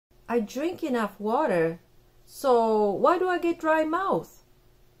I drink enough water, so why do I get dry mouth?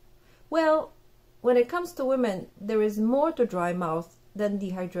 Well, when it comes to women, there is more to dry mouth than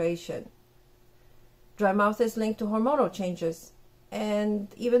dehydration. Dry mouth is linked to hormonal changes,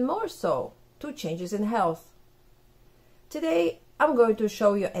 and even more so, to changes in health. Today, I'm going to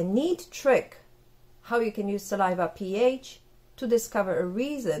show you a neat trick how you can use saliva pH to discover a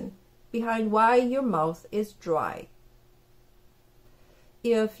reason behind why your mouth is dry.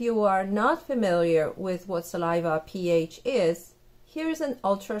 If you are not familiar with what saliva pH is, here's an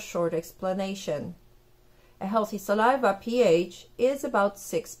ultra short explanation. A healthy saliva pH is about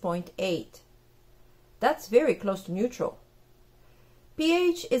 6.8. That's very close to neutral.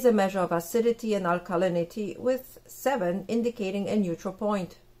 pH is a measure of acidity and alkalinity, with 7 indicating a neutral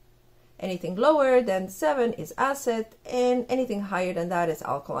point. Anything lower than 7 is acid, and anything higher than that is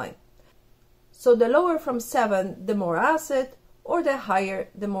alkaline. So the lower from 7, the more acid, or the higher,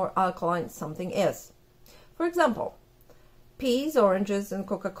 the more alkaline something is. For example, peas, oranges, and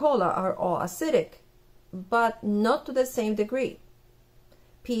Coca-Cola are all acidic, but not to the same degree.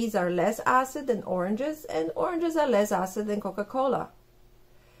 Peas are less acid than oranges, and oranges are less acid than Coca-Cola.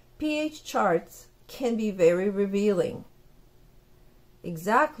 pH charts can be very revealing.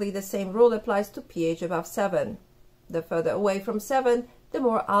 Exactly the same rule applies to pH above 7. The further away from 7, the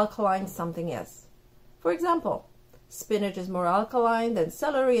more alkaline something is. For example, spinach is more alkaline than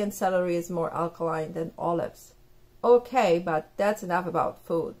celery, and celery is more alkaline than olives. Okay, but that's enough about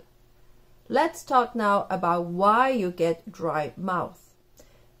food. Let's talk now about why you get dry mouth.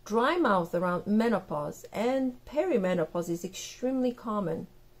 Dry mouth around menopause and perimenopause is extremely common,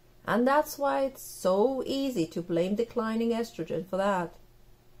 and that's why it's so easy to blame declining estrogen for that.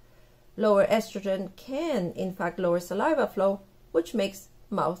 Lower estrogen can in fact lower saliva flow, which makes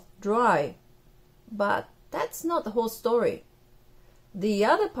mouth dry. But that's not the whole story. The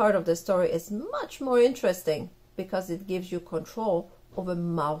other part of the story is much more interesting because it gives you control over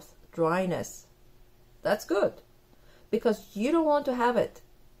mouth dryness. That's good, because you don't want to have it.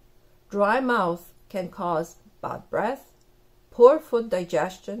 Dry mouth can cause bad breath, poor food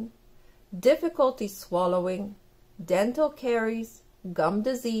digestion, difficulty swallowing, dental caries, gum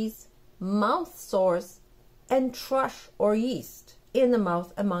disease, mouth sores, and thrush or yeast in the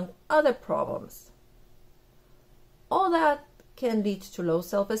mouth, among other problems. All that can lead to low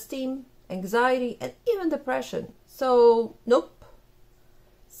self-esteem, anxiety, and even depression. So, nope.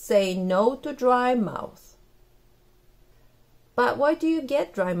 Say no to dry mouth. But why do you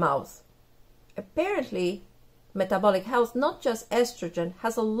get dry mouth? Apparently, metabolic health, not just estrogen,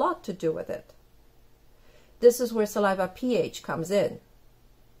 has a lot to do with it. This is where saliva pH comes in.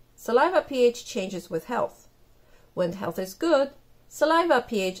 Saliva pH changes with health. When health is good, saliva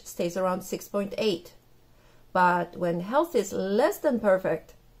pH stays around 6.8. But when health is less than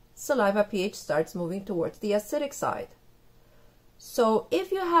perfect, saliva pH starts moving towards the acidic side. So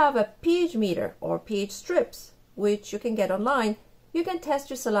if you have a pH meter or pH strips, which you can get online, you can test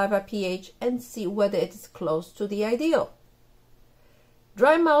your saliva pH and see whether it is close to the ideal.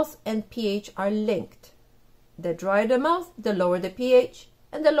 Dry mouth and pH are linked. The drier the mouth, the lower the pH,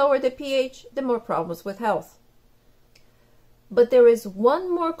 and the lower the pH, the more problems with health. But there is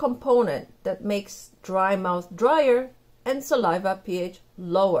one more component that makes dry mouth drier and saliva pH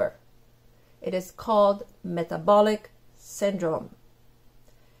lower. It is called metabolic syndrome.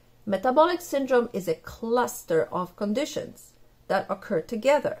 Metabolic syndrome is a cluster of conditions that occur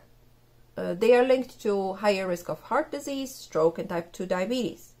together. They are linked to higher risk of heart disease, stroke, and type 2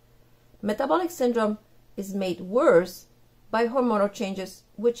 diabetes. Metabolic syndrome is made worse by hormonal changes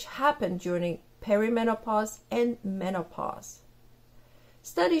which happen during perimenopause and menopause.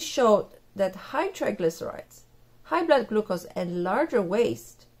 Studies showed that high triglycerides, high blood glucose, and larger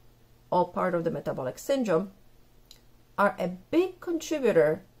waist, all part of the metabolic syndrome, are a big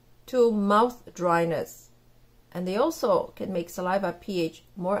contributor to mouth dryness, and they also can make saliva pH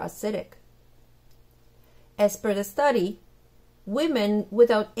more acidic. As per the study, women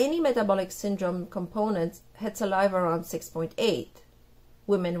without any metabolic syndrome components had saliva around 6.8.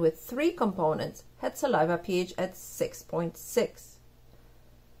 Women with 3 components had saliva pH at 6.6.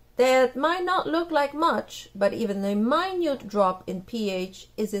 That might not look like much, but even a minute drop in pH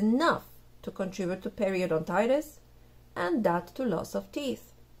is enough to contribute to periodontitis and that to loss of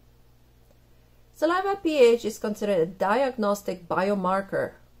teeth. Saliva pH is considered a diagnostic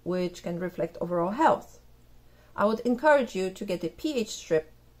biomarker which can reflect overall health. I would encourage you to get a pH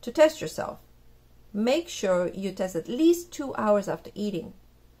strip to test yourself. Make sure you test at least 2 hours after eating.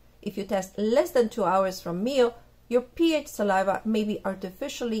 If you test less than 2 hours from meal, your pH saliva may be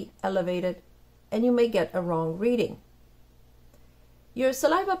artificially elevated and you may get a wrong reading. Your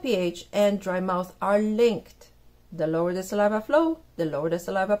saliva pH and dry mouth are linked. The lower the saliva flow, the lower the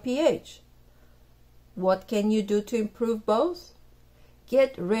saliva pH. What can you do to improve both?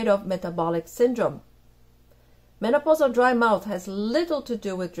 Get rid of metabolic syndrome. Menopausal dry mouth has little to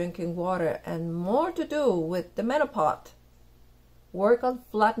do with drinking water and more to do with the menopause. Work on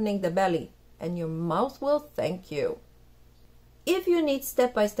flattening the belly and your mouth will thank you. If you need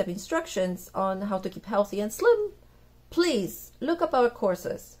step-by-step instructions on how to keep healthy and slim, please look up our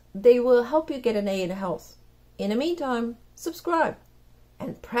courses. They will help you get an A in health. In the meantime, subscribe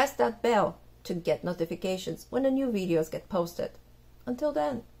and press that bell to get notifications when the new videos get posted. Until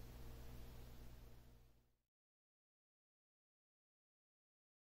then.